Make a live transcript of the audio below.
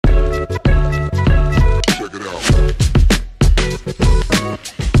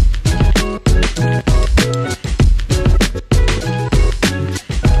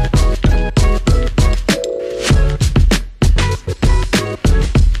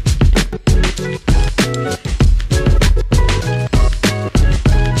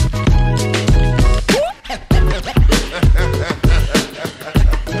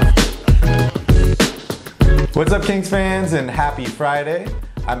and happy Friday.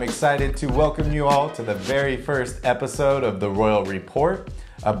 I'm excited to welcome you all to the very first episode of the Royal Report,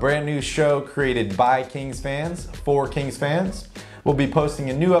 a brand new show created by Kings fans for Kings fans. We'll be posting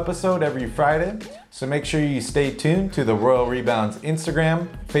a new episode every Friday, so make sure you stay tuned to the Royal Rebounds Instagram,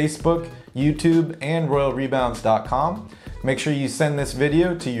 Facebook, YouTube, and royalrebounds.com. Make sure you send this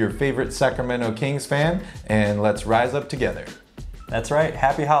video to your favorite Sacramento Kings fan, and let's rise up together. That's right.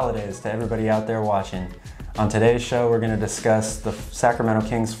 Happy holidays to everybody out there watching. On today's show, we're going to discuss the Sacramento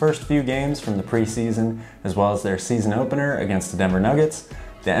Kings' first few games from the preseason, as well as their season opener against the Denver Nuggets,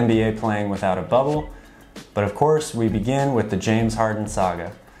 the NBA playing without a bubble. But of course, we begin with the James Harden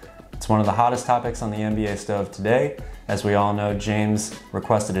saga. It's one of the hottest topics on the NBA stove today. As we all know, James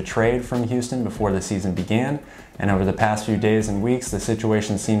requested a trade from Houston before the season began, and over the past few days and weeks, the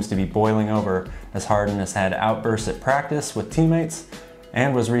situation seems to be boiling over as Harden has had outbursts at practice with teammates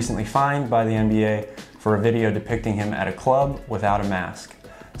and was recently fined by the NBA for a video depicting him at a club without a mask.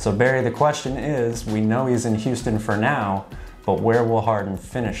 So Barry, the question is, we know he's in Houston for now, but where will Harden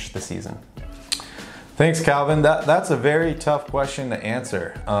finish the season? Thanks, Calvin. That's a very tough question to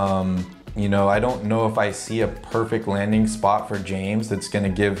answer. I don't know if I see a perfect landing spot for James that's going to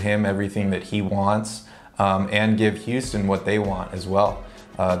give him everything that he wants and give Houston what they want as well.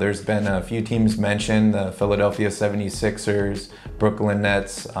 There's been a few teams mentioned, the Philadelphia 76ers, Brooklyn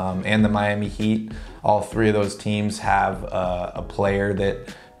Nets, and the Miami Heat. All three of those teams have a player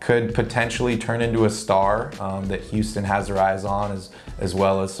that could potentially turn into a star that Houston has their eyes on, as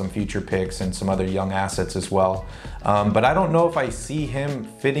well as some future picks and some other young assets as well. But I don't know if I see him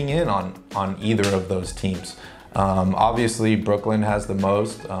fitting in on either of those teams. Obviously, Brooklyn has the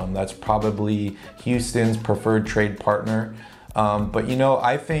most. That's probably Houston's preferred trade partner. But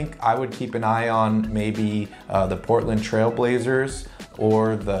I think I would keep an eye on maybe the Portland Trail Blazers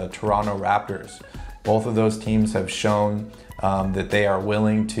or the Toronto Raptors. Both of those teams have shown that they are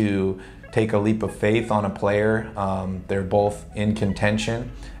willing to take a leap of faith on a player. They're both in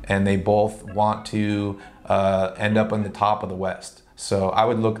contention, and they both want to end up on the top of the West. So I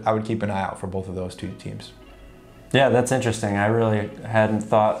would keep an eye out for both of those two teams. Yeah, that's interesting. I really hadn't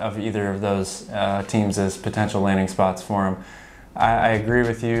thought of either of those teams as potential landing spots for him. I agree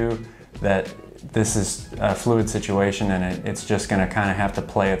with you that this is a fluid situation, and it's just going to kind of have to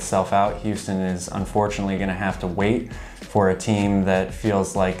play itself out. Houston is unfortunately going to have to wait for a team that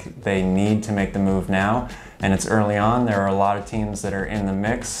feels like they need to make the move now, and it's early on. There are a lot of teams that are in the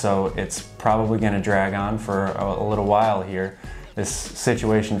mix, so it's probably going to drag on for a little while here. This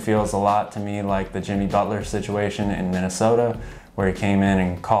situation feels a lot to me like the Jimmy Butler situation in Minnesota, where he came in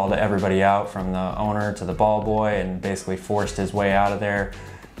and called everybody out from the owner to the ball boy and basically forced his way out of there.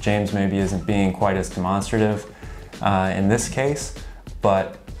 James maybe isn't being quite as demonstrative in this case,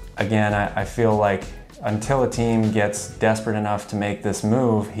 but again, I feel like until a team gets desperate enough to make this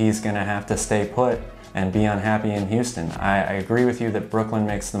move, he's going to have to stay put and be unhappy in Houston. I agree with you that Brooklyn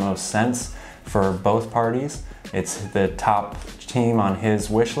makes the most sense for both parties. It's the top team on his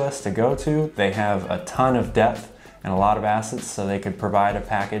wish list to go to. They have a ton of depth and a lot of assets, so they could provide a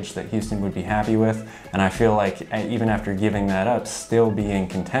package that Houston would be happy with. And I feel like even after giving that up, still be in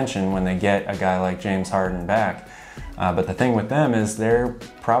contention when they get a guy like James Harden back. But the thing with them is they're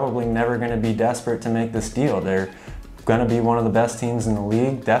probably never going to be desperate to make this deal. They're going to be one of the best teams in the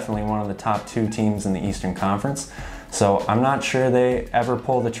league, definitely one of the top two teams in the Eastern Conference. So I'm not sure they ever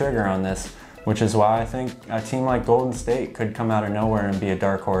pull the trigger on this, which is why I think a team like Golden State could come out of nowhere and be a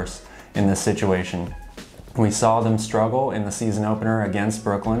dark horse in this situation. We saw them struggle in the season opener against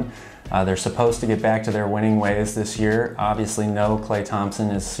Brooklyn. They're supposed to get back to their winning ways this year. Obviously, no Klay Thompson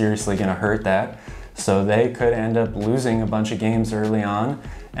is seriously going to hurt that. So they could end up losing a bunch of games early on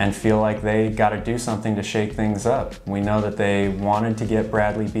and feel like they got to do something to shake things up. We know that they wanted to get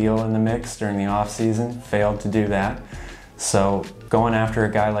Bradley Beal in the mix during the offseason, failed to do that. So going after a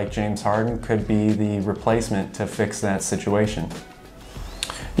guy like James Harden could be the replacement to fix that situation.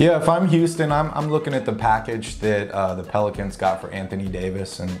 Yeah, if I'm Houston, I'm looking at the package that the Pelicans got for Anthony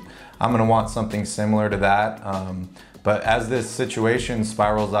Davis, and I'm going to want something similar to that. But as this situation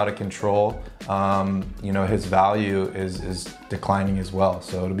spirals out of control, his value is declining as well.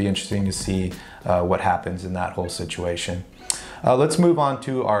 So it'll be interesting to see what happens in that whole situation. Let's move on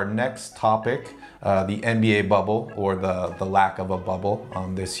to our next topic, the NBA bubble, or the lack of a bubble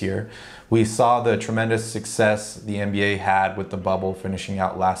this year. We saw the tremendous success the NBA had with the bubble finishing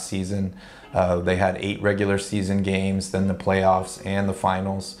out last season. They had 8 regular season games, then the playoffs and the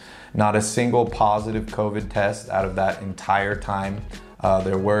finals. Not a single positive COVID test out of that entire time.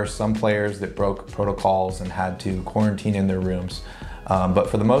 There were some players that broke protocols and had to quarantine in their rooms. But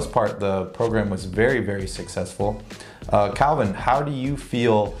for the most part, the program was very, very successful. Calvin, how do you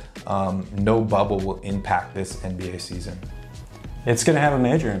feel no bubble will impact this NBA season? It's going to have a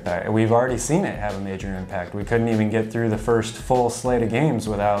major impact. We've already seen it have a major impact. We couldn't even get through the first full slate of games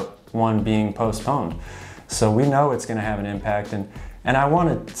without one being postponed. So we know it's going to have an impact. And I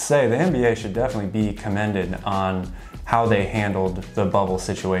want to say the NBA should definitely be commended on how they handled the bubble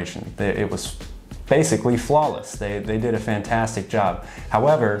situation. It was basically flawless. They did a fantastic job.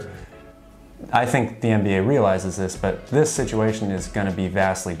 However, I think the NBA realizes this, but this situation is going to be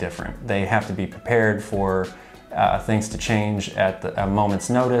vastly different. They have to be prepared for things to change at a moment's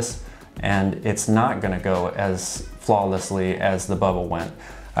notice, and it's not going to go as flawlessly as the bubble went.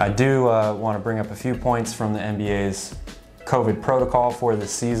 I do want to bring up a few points from the NBA's COVID protocol for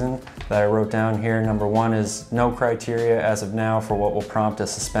this season that I wrote down here. Number one is no criteria as of now for what will prompt a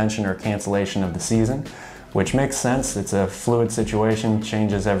suspension or cancellation of the season, which makes sense. It's a fluid situation,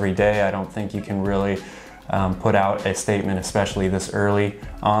 changes every day. I don't think you can really put out a statement, especially this early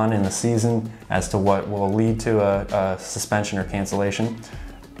on in the season, as to what will lead to a suspension or cancellation.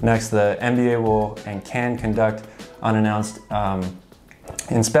 Next, the NBA will and can conduct unannounced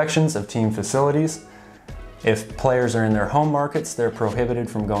inspections of team facilities. If players are in their home markets, they're prohibited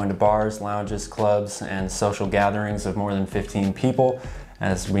from going to bars, lounges, clubs, and social gatherings of more than 15 people.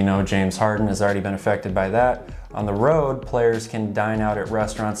 As we know, James Harden has already been affected by that. On the road, players can dine out at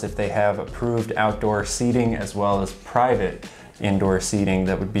restaurants if they have approved outdoor seating, as well as private indoor seating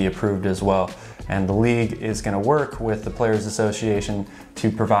that would be approved as well. And the league is going to work with the Players Association to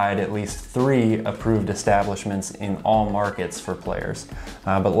provide at least 3 approved establishments in all markets for players.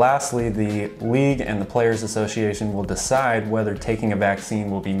 But lastly, the league and the Players Association will decide whether taking a vaccine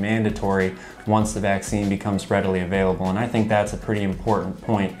will be mandatory once the vaccine becomes readily available. And I think that's a pretty important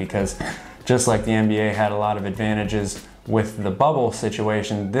point, because just like the NBA had a lot of advantages with the bubble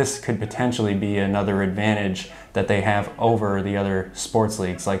situation, this could potentially be another advantage that they have over the other sports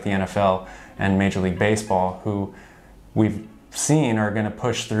leagues like the NFL and Major League Baseball, who we've seen are going to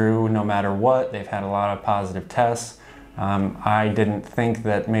push through no matter what. They've had a lot of positive tests. I didn't think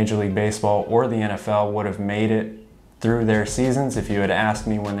that Major League Baseball or the NFL would have made it through their seasons if you had asked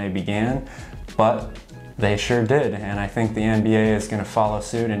me when they began, but they sure did, and I think the NBA is going to follow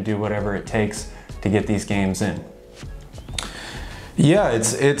suit and do whatever it takes to get these games in. Yeah,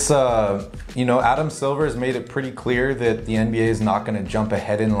 it's you know, Adam Silver has made it pretty clear that the NBA is not going to jump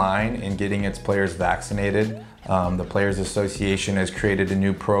ahead in line in getting its players vaccinated. The Players Association has created a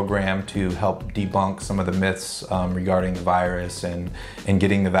new program to help debunk some of the myths regarding the virus and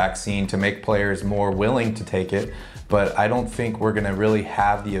getting the vaccine to make players more willing to take it. But I don't think we're going to really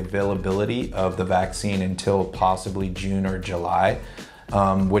have the availability of the vaccine until possibly June or July,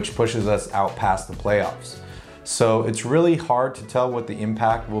 which pushes us out past the playoffs. So it's really hard to tell what the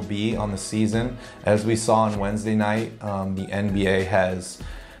impact will be on the season. As we saw on Wednesday night, the NBA has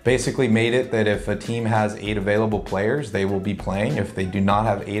basically made it that if a team has 8 available players, they will be playing. If they do not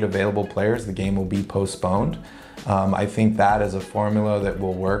have 8 available players, the game will be postponed. I think that is a formula that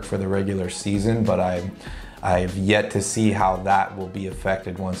will work for the regular season, but I've yet to see how that will be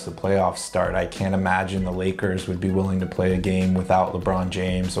affected once the playoffs start. I can't imagine the Lakers would be willing to play a game without LeBron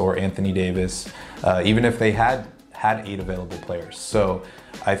James or Anthony Davis, even if they had 8 available players. So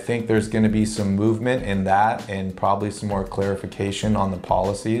I think there's going to be some movement in that and probably some more clarification on the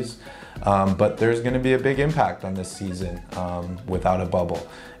policies. But there's going to be a big impact on this season without a bubble.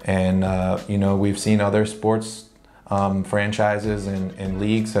 And, you know, we've seen other sports franchises and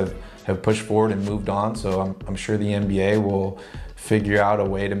leagues have pushed forward and moved on, so I'm sure the NBA will figure out a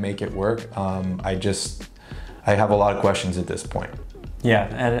way to make it work. I have a lot of questions at this point.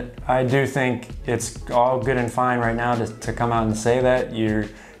 Yeah, and I do think it's all good and fine right now to come out and say that you're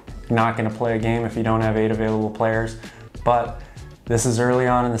not going to play a game if you don't have 8 available players, but this is early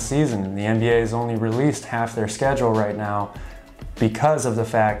on in the season, and the NBA has only released half their schedule right now because of the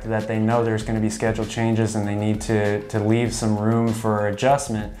fact that they know there's going to be schedule changes and they need to leave some room for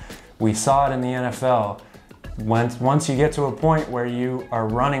adjustment. We saw it in the NFL. Once you get to a point where you are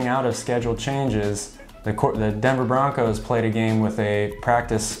running out of schedule changes, the Denver Broncos played a game with a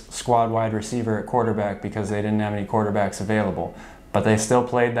practice squad wide receiver at quarterback because they didn't have any quarterbacks available. But they still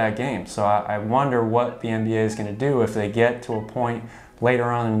played that game. So I wonder what the NBA is going to do if they get to a point later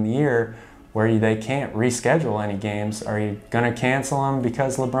on in the year where they can't reschedule any games. Are you going to cancel them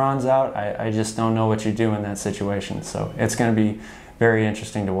because LeBron's out? I just don't know what you do in that situation. So it's going to be very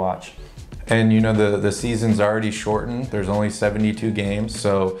interesting to watch. And you know, the season's already shortened. There's only 72 games,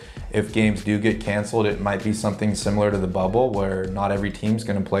 so if games do get canceled, it might be something similar to the bubble where not every team's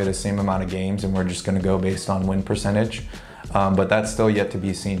going to play the same amount of games and we're just going to go based on win percentage. But that's still yet to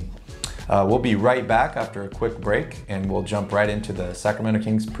be seen. We'll be right back after a quick break, and we'll jump right into the Sacramento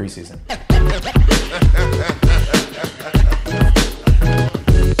Kings preseason.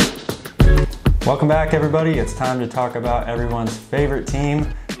 Welcome back, everybody. It's time to talk about everyone's favorite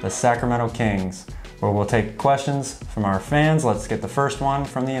team, the Sacramento Kings, where we'll take questions from our fans. Let's get the first one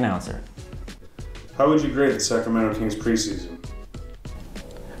from the announcer. How would you grade the Sacramento Kings preseason?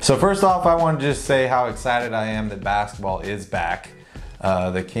 So first off, I want to just say how excited I am that basketball is back.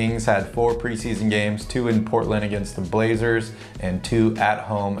 The Kings had 4 preseason games, 2 in Portland against the Blazers and 2 at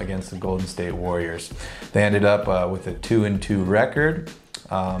home against the Golden State Warriors. They ended up with a 2-2 record.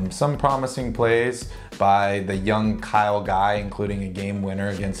 Some promising plays by the young Kyle Guy, including a game winner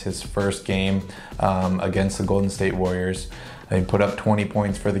against his first game against the Golden State Warriors. They put up 20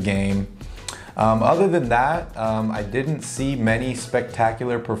 points for the game. Other than that, I didn't see many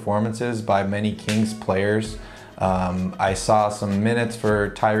spectacular performances by many Kings players. I saw some minutes for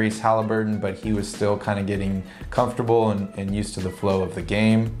Tyrese Halliburton, but he was still kind of getting comfortable and used to the flow of the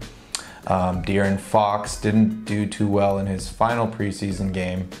game. De'Aaron Fox didn't do too well in his final preseason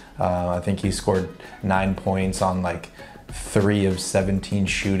game. I think he scored 9 points on like 3 of 17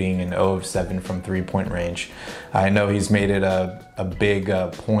 shooting and 0 of 7 from 3-point range. I know he's made it a big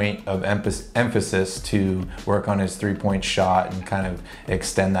point of emphasis to work on his 3-point shot and kind of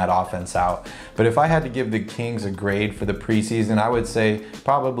extend that offense out. But if I had to give the Kings a grade for the preseason, I would say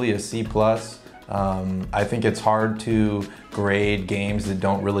probably a C+. I think it's hard to grade games that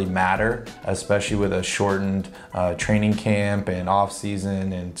don't really matter, especially with a shortened training camp and off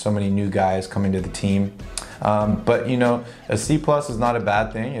season and so many new guys coming to the team. But you know, a C+ is not a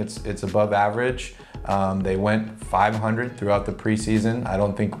bad thing. It's above average. They went 500 throughout the preseason. I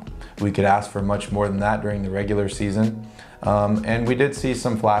don't think we could ask for much more than that during the regular season. And we did see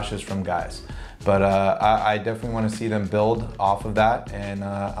some flashes from guys. But I definitely want to see them build off of that, and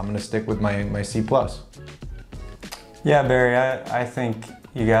I'm going to stick with my C+. Yeah, Barry, I think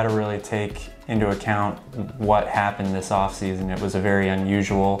you got to really take into account what happened this offseason. It was a very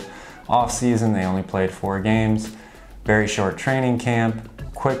unusual offseason. They only played 4 games, very short training camp,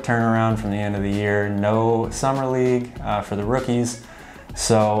 quick turnaround from the end of the year, no summer league for the rookies.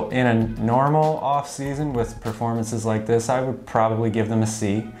 So in a normal offseason with performances like this, I would probably give them a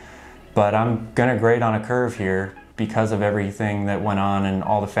C. But I'm going to grade on a curve here because of everything that went on and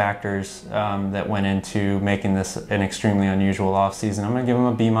all the factors that went into making this an extremely unusual offseason. I'm going to give them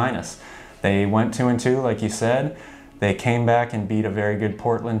a B-. They went 2-2, like you said. They came back and beat a very good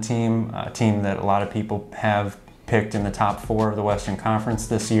Portland team, a team that a lot of people have picked in the top 4 of the Western Conference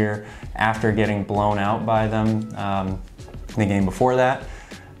this year after getting blown out by them the game before that.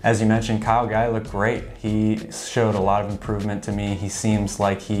 As you mentioned, Kyle Guy looked great. He showed a lot of improvement to me. He seems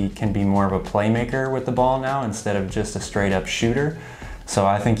like he can be more of a playmaker with the ball now instead of just a straight up shooter. So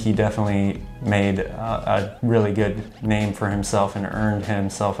I think he definitely made a really good name for himself and earned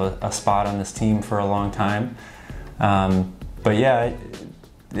himself a spot on this team for a long time. But yeah,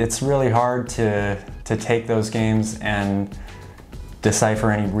 it's really hard to take those games and decipher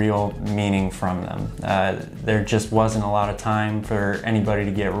any real meaning from them. There just wasn't a lot of time for anybody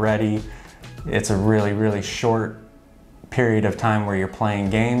to get ready. It's a really, really short period of time where you're playing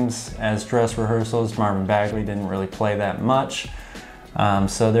games as dress rehearsals. Marvin Bagley didn't really play that much.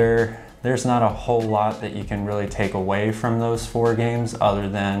 So there's not a whole lot that you can really take away from those 4 games other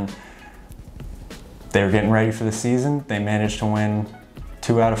than they were getting ready for the season. They managed to win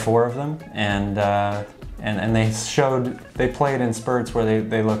 2 out of 4 of them, and they played in spurts where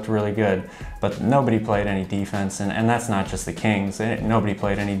they looked really good, but nobody played any defense, and that's not just the Kings. Nobody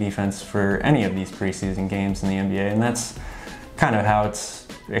played any defense for any of these preseason games in the NBA, and that's kind of how it's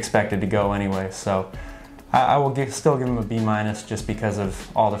expected to go anyway. So I will still give them a B- just because of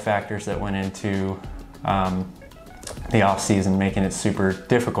all the factors that went into the off-season, making it super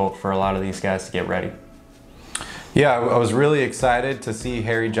difficult for a lot of these guys to get ready. Yeah, I was really excited to see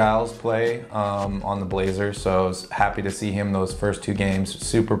Harry Giles play on the Blazers, so I was happy to see him those first 2 games.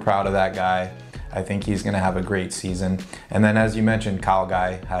 Super proud of that guy. I think he's going to have a great season. And then, as you mentioned, Kyle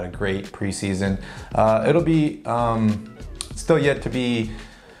Guy had a great preseason. It'll be still yet to be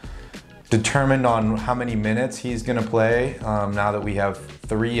determined on how many minutes he's going to play now that we have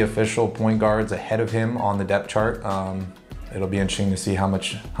 3 official point guards ahead of him on the depth chart. It'll be interesting to see how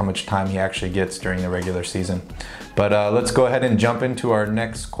much time he actually gets during the regular season. But let's go ahead and jump into our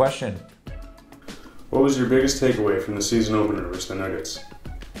next question. What was your biggest takeaway from the season opener versus the Nuggets?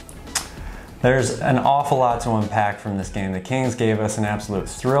 There's an awful lot to unpack from this game. The Kings gave us an absolute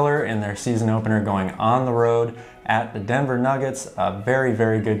thriller in their season opener going on the road at the Denver Nuggets, a very,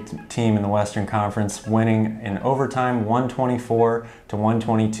 very good team in the Western Conference, winning in overtime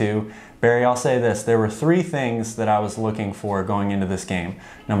 124-122. Barry, I'll say this. There were 3 things that I was looking for going into this game.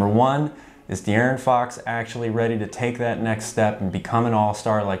 Number 1, is De'Aaron Fox actually ready to take that next step and become an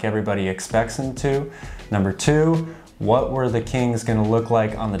all-star like everybody expects him to? Number 2, what were the Kings going to look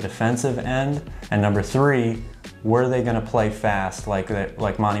like on the defensive end? And number 3, were they going to play fast like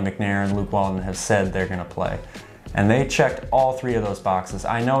Monty McNair and Luke Walton have said they're going to play? And they checked all 3 of those boxes.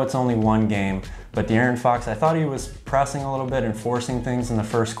 I know it's only 1 game, but De'Aaron Fox, I thought he was pressing a little bit and forcing things in the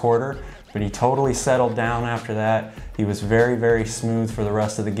first quarter, but he totally settled down after that. He was very, very smooth for the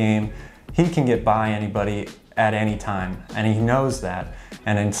rest of the game. He can get by anybody at any time, and he knows that.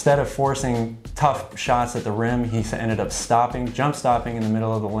 And instead of forcing tough shots at the rim, he ended up jump stopping in the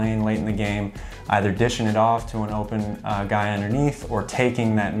middle of the lane late in the game, either dishing it off to an open guy underneath or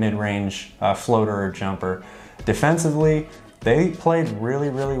taking that mid-range floater or jumper. Defensively, they played really,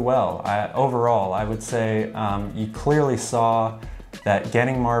 really well. Overall, I would say you clearly saw that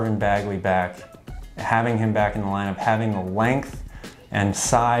getting Marvin Bagley back, having him back in the lineup, having the length and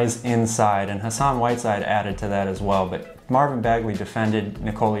size inside, and Hassan Whiteside added to that as well, but Marvin Bagley defended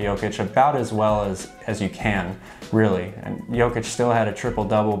Nikola Jokic about as well as you can, really. And Jokic still had a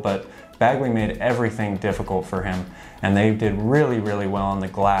triple-double, but Bagley made everything difficult for him, and they did really, really well on the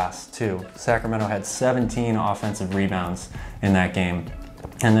glass, too. Sacramento had 17 offensive rebounds in that game.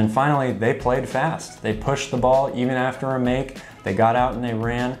 And then finally, they played fast. They pushed the ball even after a make. They got out and they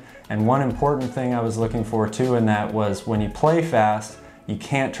ran. And one important thing I was looking for, too, in that was when you play fast, you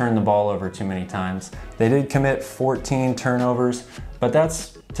can't turn the ball over too many times. They did commit 14 turnovers, but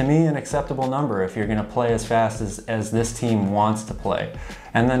that's, to me, an acceptable number if you're going to play as fast as this team wants to play.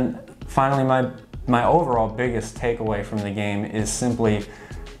 And then finally, my overall biggest takeaway from the game is simply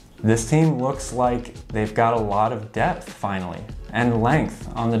this team looks like they've got a lot of depth finally and length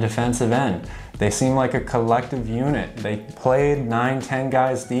on the defensive end. They seem like a collective unit. They played 9-10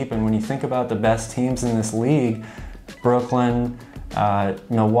 guys deep, and when you think about the best teams in this league, Brooklyn,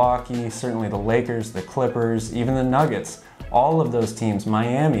 Milwaukee, certainly the Lakers, the Clippers, even the Nuggets, all of those teams,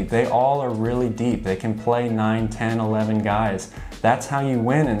 Miami, they all are really deep. They can play 9, 10, 11 guys. That's how you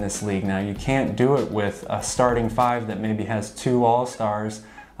win in this league now. You can't do it with a starting 5 that maybe has 2 all-stars,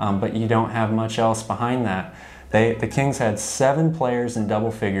 but you don't have much else behind that. The Kings had 7 players in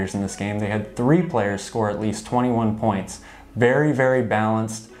double figures in this game. They had 3 players score at least 21 points. Very, very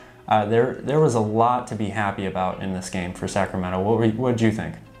balanced. There was a lot to be happy about in this game for Sacramento. What did you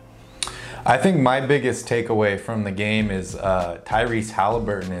think? I think my biggest takeaway from the game is Tyrese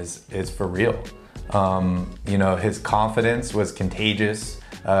Halliburton is for real. You know, his confidence was contagious.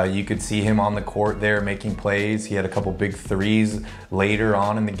 You could see him on the court there making plays. He had a couple big threes later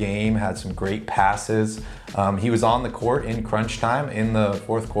on in the game, had some great passes. He was on the court in crunch time in the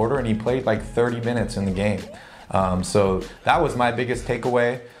fourth quarter, and he played like 30 minutes in the game. So that was my biggest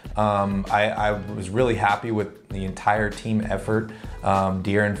takeaway. I was really happy with the entire team effort.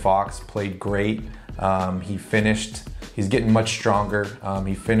 De'Aaron Fox played great. He's getting much stronger.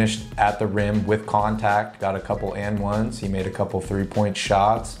 He finished at the rim with contact, got a couple and ones. He made a couple 3-point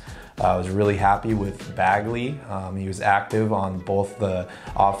shots. I was really happy with Bagley. He was active on both the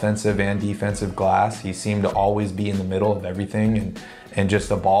offensive and defensive glass. He seemed to always be in the middle of everything and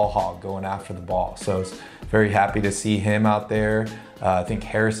just a ball hog going after the ball. So I was very happy to see him out there. I think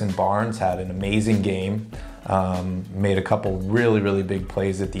Harrison Barnes had an amazing game. Made a couple really, really big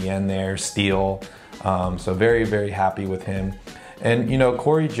plays at the end there, steal. So very, very happy with him. And, you know,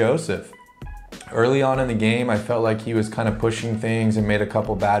 Corey Joseph, early on in the game, I felt like he was kind of pushing things and made a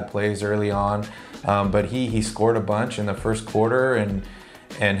couple bad plays early on. But he scored a bunch in the first quarter,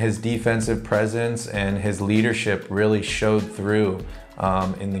 and his defensive presence and his leadership really showed through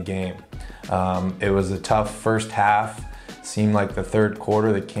in the game. It was a tough first half. Seemed like the third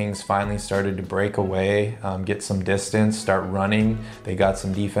quarter, the Kings finally started to break away, get some distance, start running. They got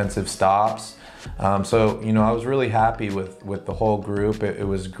some defensive stops. So, you know, I was really happy with the whole group. It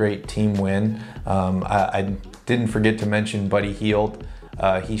was a great team win. I didn't forget to mention Buddy Hield.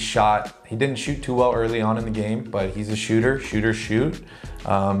 He didn't shoot too well early on in the game, but he's a shooter, shoot.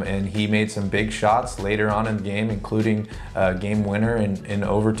 And he made some big shots later on in the game, including a game winner in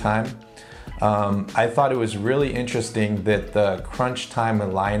overtime. I thought it was really interesting that the crunch time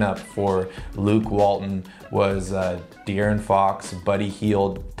lineup for Luke Walton was De'Aaron Fox, Buddy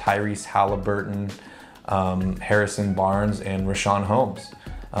Hield, Tyrese Halliburton, Harrison Barnes, and Richaun Holmes.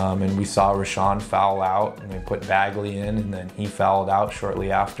 And we saw Richaun foul out, and they put Bagley in, and then he fouled out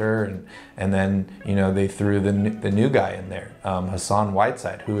shortly after. And then, you know, they threw the new guy in there, Hassan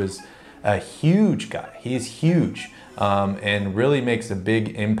Whiteside, who is a huge guy. He's huge. And really makes a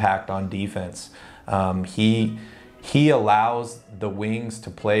big impact on defense. He he allows the wings to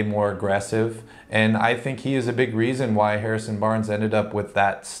play more aggressive, and I think he is a big reason why Harrison Barnes ended up with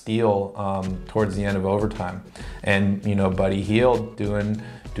that steal towards the end of overtime. And you know, Buddy Hield doing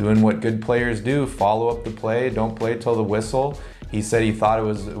what good players do: follow up the play, don't play till the whistle. He said he thought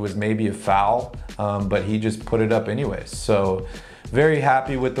it was maybe a foul, but he just put it up anyways. So very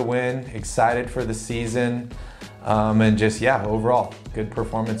happy with the win, excited for the season, and just, yeah, overall good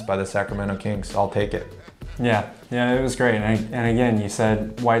performance by the Sacramento Kings. I'll take it. Yeah, it was great. And again, you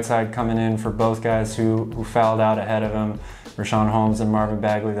said Whiteside coming in for both guys who fouled out ahead of him, Rashawn Holmes and Marvin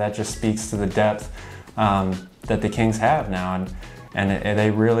Bagley. That just speaks to the depth that the Kings have now, and they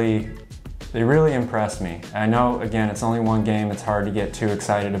really impressed me. I know, again, it's only one game. It's hard to get too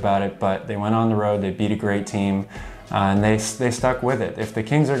excited about it, but they went on the road. They beat a great team, and they stuck with it. If the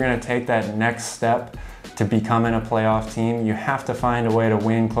Kings are going to take that next step to becoming a playoff team, you have to find a way to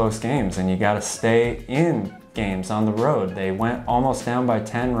win close games, and you got to stay in games on the road. They went almost down by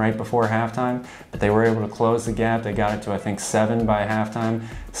 10 right before halftime, but they were able to close the gap. They got it to, I think, 7 by halftime,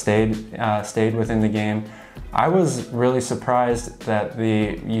 stayed within the game. I was really surprised that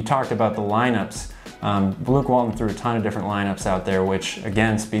you talked about the lineups. Luke Walton threw a ton of different lineups out there, which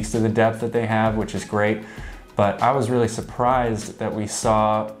again speaks to the depth that they have, which is great. But I was really surprised that we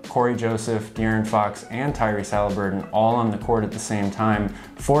saw Corey Joseph, De'Aaron Fox, and Tyrese Halliburton all on the court at the same time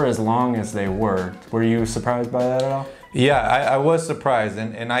for as long as they were. Were you surprised by that at all? Yeah, I was surprised,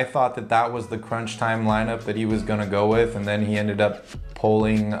 and I thought that was the crunch time lineup that he was going to go with, and then he ended up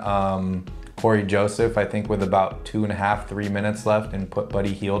pulling Corey Joseph, I think, with about 2.5, 3 minutes left, and put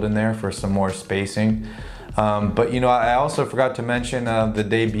Buddy Hield in there for some more spacing. But you know, I also forgot to mention the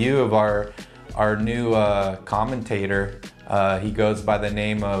debut of our new commentator. He goes by the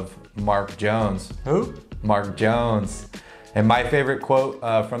name of Mark Jones. Who? Mark Jones. And my favorite quote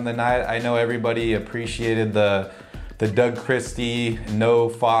from the night, I know everybody appreciated the Doug Christie no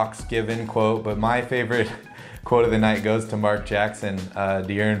Fox given quote, but my favorite quote of the night goes to Mark Jackson.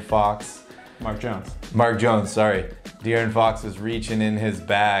 De'Aaron Fox. Mark Jones, sorry. De'Aaron Fox is reaching in his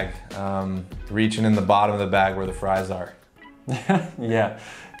bag, reaching in the bottom of the bag where the fries are.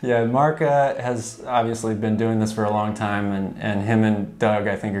 Yeah, Mark has obviously been doing this for a long time, and him and Doug,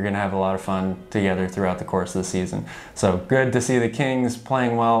 I think, are going to have a lot of fun together throughout the course of the season. So good to see the Kings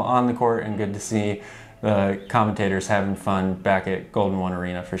playing well on the court, and good to see the commentators having fun back at Golden One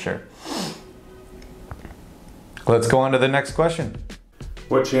Arena for sure. Let's go on to the next question.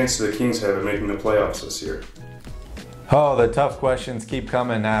 What chance do the Kings have of making the playoffs this year? Oh, the tough questions keep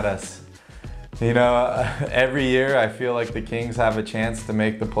coming at us. You know, every year I feel like the Kings have a chance to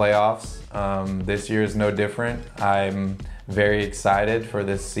make the playoffs. This year is no different. I'm very excited for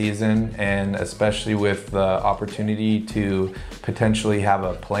this season, and especially with the opportunity to potentially have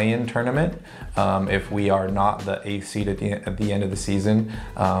a play-in tournament. If we are not the 8th seed at the end of the season,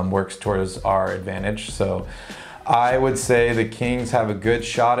 works towards our advantage. So I would say the Kings have a good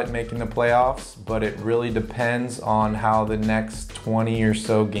shot at making the playoffs, but it really depends on how the next 20 or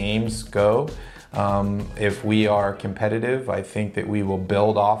so games go. If we are competitive, I think that we will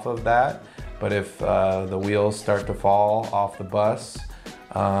build off of that. But if the wheels start to fall off the bus,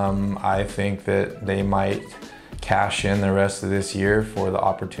 I think that they might cash in the rest of this year for the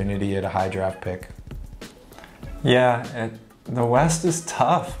opportunity at a high draft pick. Yeah, the West is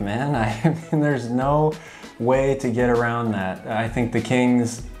tough, man. I mean, there's no way to get around that. I think the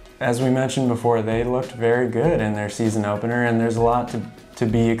Kings, as we mentioned before, they looked very good in their season opener, and there's a lot to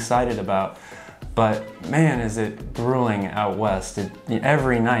be excited about. But man, is it grueling out west.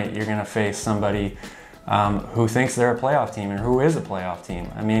 Every night you're going to face somebody who thinks they're a playoff team and who is a playoff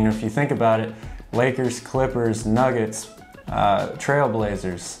team. I mean, if you think about it, Lakers, Clippers, Nuggets,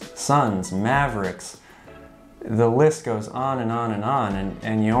 Trailblazers, Suns, Mavericks, the list goes on and on and on,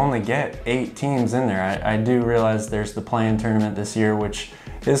 and you only get 8 teams in there. I do realize there's the play-in tournament this year, which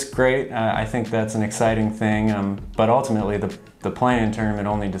is great. I think that's an exciting thing, but ultimately the play-in tournament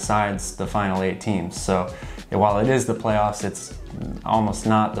only decides the final 8 teams. So while it is the playoffs, it's almost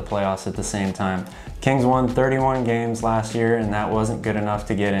not the playoffs at the same time. Kings won 31 games last year, and that wasn't good enough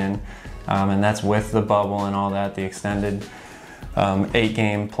to get in, and that's with the bubble and all that, the extended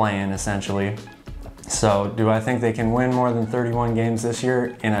 8-game play-in essentially. So do I think they can win more than 31 games this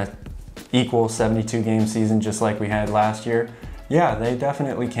year in a equal 72-game season just like we had last year? Yeah, they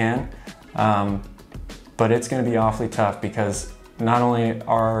definitely can. But it's going to be awfully tough because not only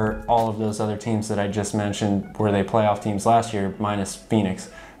are all of those other teams that I just mentioned, were they playoff teams last year, minus Phoenix,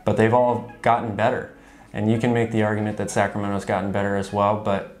 but they've all gotten better. And you can make the argument that Sacramento's gotten better as well,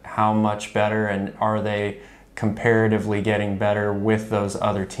 but how much better, and are they comparatively getting better with those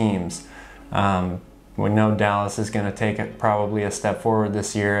other teams? We know Dallas is going to take it probably a step forward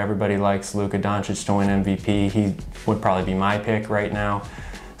this year. Everybody likes Luka Doncic to win MVP. He would probably be my pick right now.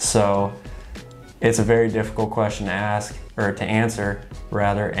 So it's a very difficult question to ask, or to answer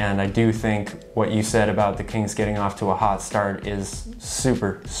rather, and I do think what you said about the Kings getting off to a hot start is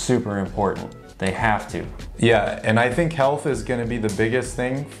super, super important. They have to. Yeah, and I think health is going to be the biggest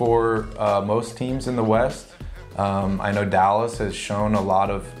thing for most teams in the West. I know Dallas has shown a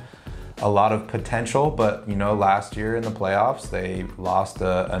lot of potential, but you know, last year in the playoffs they lost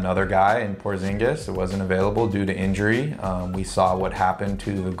another guy in Porzingis. It wasn't available due to injury. We saw what happened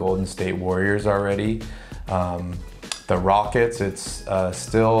to the Golden State Warriors already. The Rockets, it's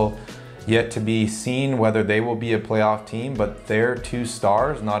still yet to be seen whether they will be a playoff team, but their two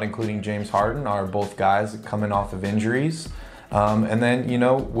stars, not including James Harden, are both guys coming off of injuries. And then, you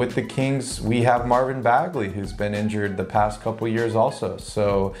know, with the Kings, we have Marvin Bagley, who's been injured the past couple years also.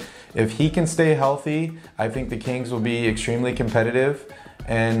 So if he can stay healthy, I think the Kings will be extremely competitive,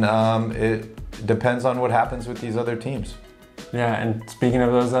 and it depends on what happens with these other teams. Yeah, and speaking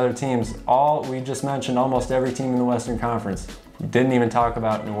of those other teams, we just mentioned almost every team in the Western Conference. We didn't even talk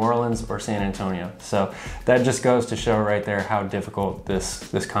about New Orleans or San Antonio. So that just goes to show right there how difficult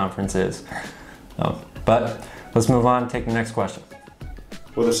this conference is. But let's move on and take the next question.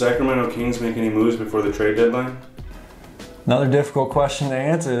 Will the Sacramento Kings make any moves before the trade deadline? Another difficult question to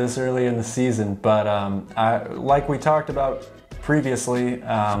answer this early in the season, but like we talked about previously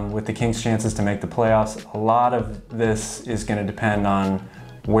with the Kings' chances to make the playoffs, a lot of this is going to depend on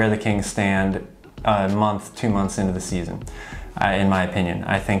where the Kings stand a month, 2 months into the season, in my opinion.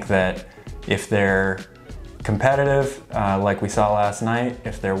 I think that if they're competitive, like we saw last night,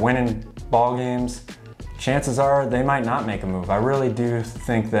 if they're winning ball games, chances are they might not make a move. I really do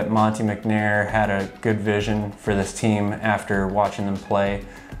think that Monte McNair had a good vision for this team after watching them play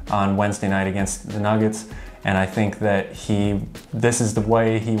on Wednesday night against the Nuggets. And I think that this is the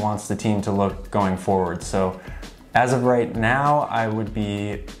way he wants the team to look going forward. So as of right now, I would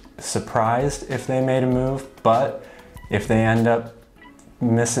be surprised if they made a move, but if they end up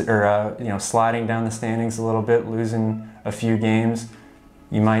sliding down the standings a little bit, losing a few games,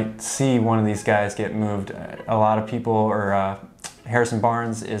 you might see one of these guys get moved. A lot of people, Harrison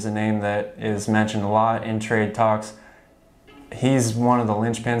Barnes is a name that is mentioned a lot in trade talks. He's one of the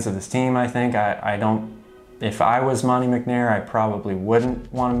linchpins of this team, I think. If I was Monte McNair, I probably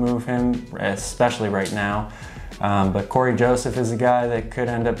wouldn't want to move him, especially right now. But Corey Joseph is a guy that could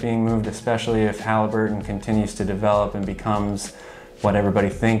end up being moved, especially if Halliburton continues to develop and becomes what everybody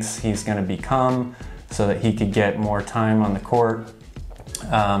thinks he's going to become, so that he could get more time on the court.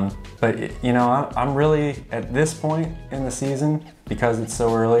 But you know, I'm really, at this point in the season, because it's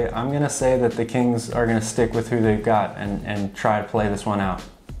so early, I'm going to say that the Kings are going to stick with who they've got and try to play this one out.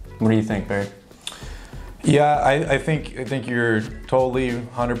 What do you think, Barry? Yeah, I think you're totally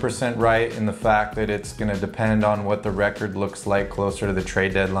 100% right in the fact that it's going to depend on what the record looks like closer to the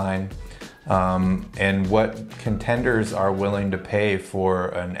trade deadline, and what contenders are willing to pay for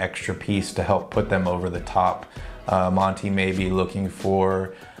an extra piece to help put them over the top. Monty may be looking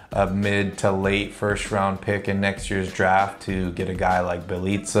for a mid to late first round pick in next year's draft to get a guy like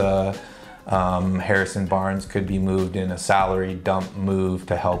Bjelica. Harrison Barnes could be moved in a salary dump move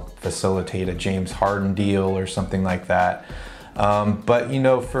to help facilitate a James Harden deal or something like that. But you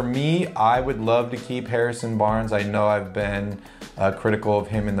know, for me, I would love to keep Harrison Barnes. I know I've been critical of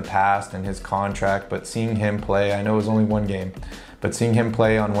him in the past and his contract, but seeing him play, I know it was only one game, but seeing him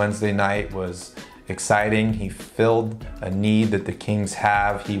play on Wednesday night was exciting. He filled a need that the Kings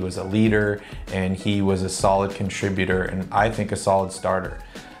have. He was a leader and he was a solid contributor, and I think a solid starter.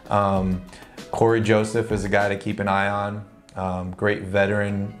 Corey Joseph is a guy to keep an eye on. Great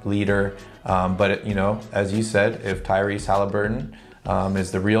veteran leader. But you know, as you said, if Tyrese Halliburton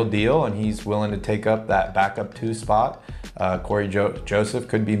is the real deal and he's willing to take up that backup 2 spot, Corey Joseph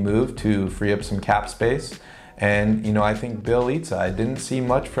could be moved to free up some cap space. And you know, I think Bjelica, I didn't see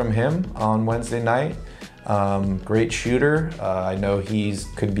much from him on Wednesday night. Great shooter. I know he's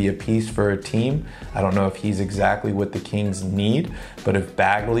could be a piece for a team. I don't know if he's exactly what the Kings need, but if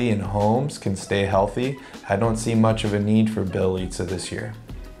Bagley and Holmes can stay healthy, I don't see much of a need for Bjelica this year.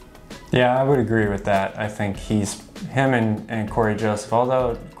 Yeah, I would agree with that. I think him and Corey Joseph,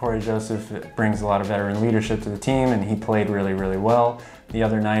 although Corey Joseph brings a lot of veteran leadership to the team and he played really, really well the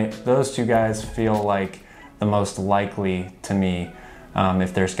other night, those two guys feel like the most likely to me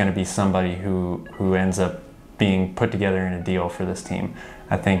if there's going to be somebody who ends up being put together in a deal for this team.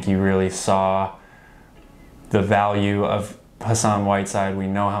 I think you really saw the value of Hassan Whiteside. We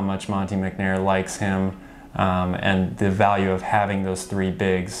know how much Monte McNair likes him, and the value of having those 3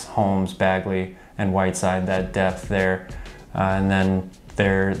 bigs, Holmes, Bagley, and Whiteside, that depth there. And then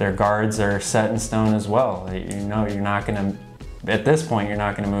their guards are set in stone as well. You know, you're not going to, at this point, you're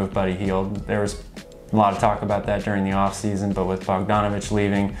not going to move Buddy Hield. There was a lot of talk about that during the offseason, but with Bogdanovich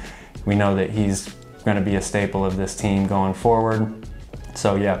leaving, we know that he's going to be a staple of this team going forward.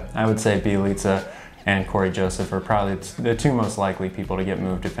 So yeah, I would say Bjelica and Corey Joseph are probably the two most likely people to get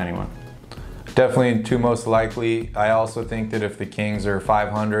moved, if anyone. Definitely two most likely. I also think that if the Kings are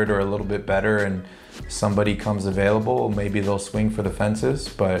 500 or a little bit better and somebody comes available, maybe they'll swing for the fences,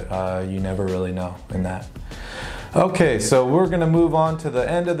 but you never really know in that. Okay, so we're gonna move on to the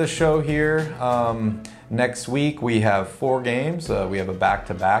end of the show here. Next week we have 4 games. We have a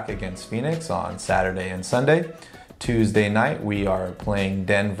back-to-back against Phoenix on Saturday and Sunday. Tuesday night we are playing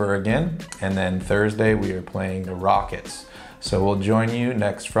Denver again, and then Thursday we are playing the Rockets. So we'll join you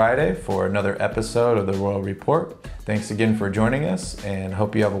next Friday for another episode of the Royal Report. Thanks again for joining us, and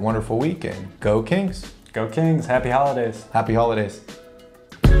hope you have a wonderful week, and go Kings! Go Kings! Happy holidays! Happy holidays!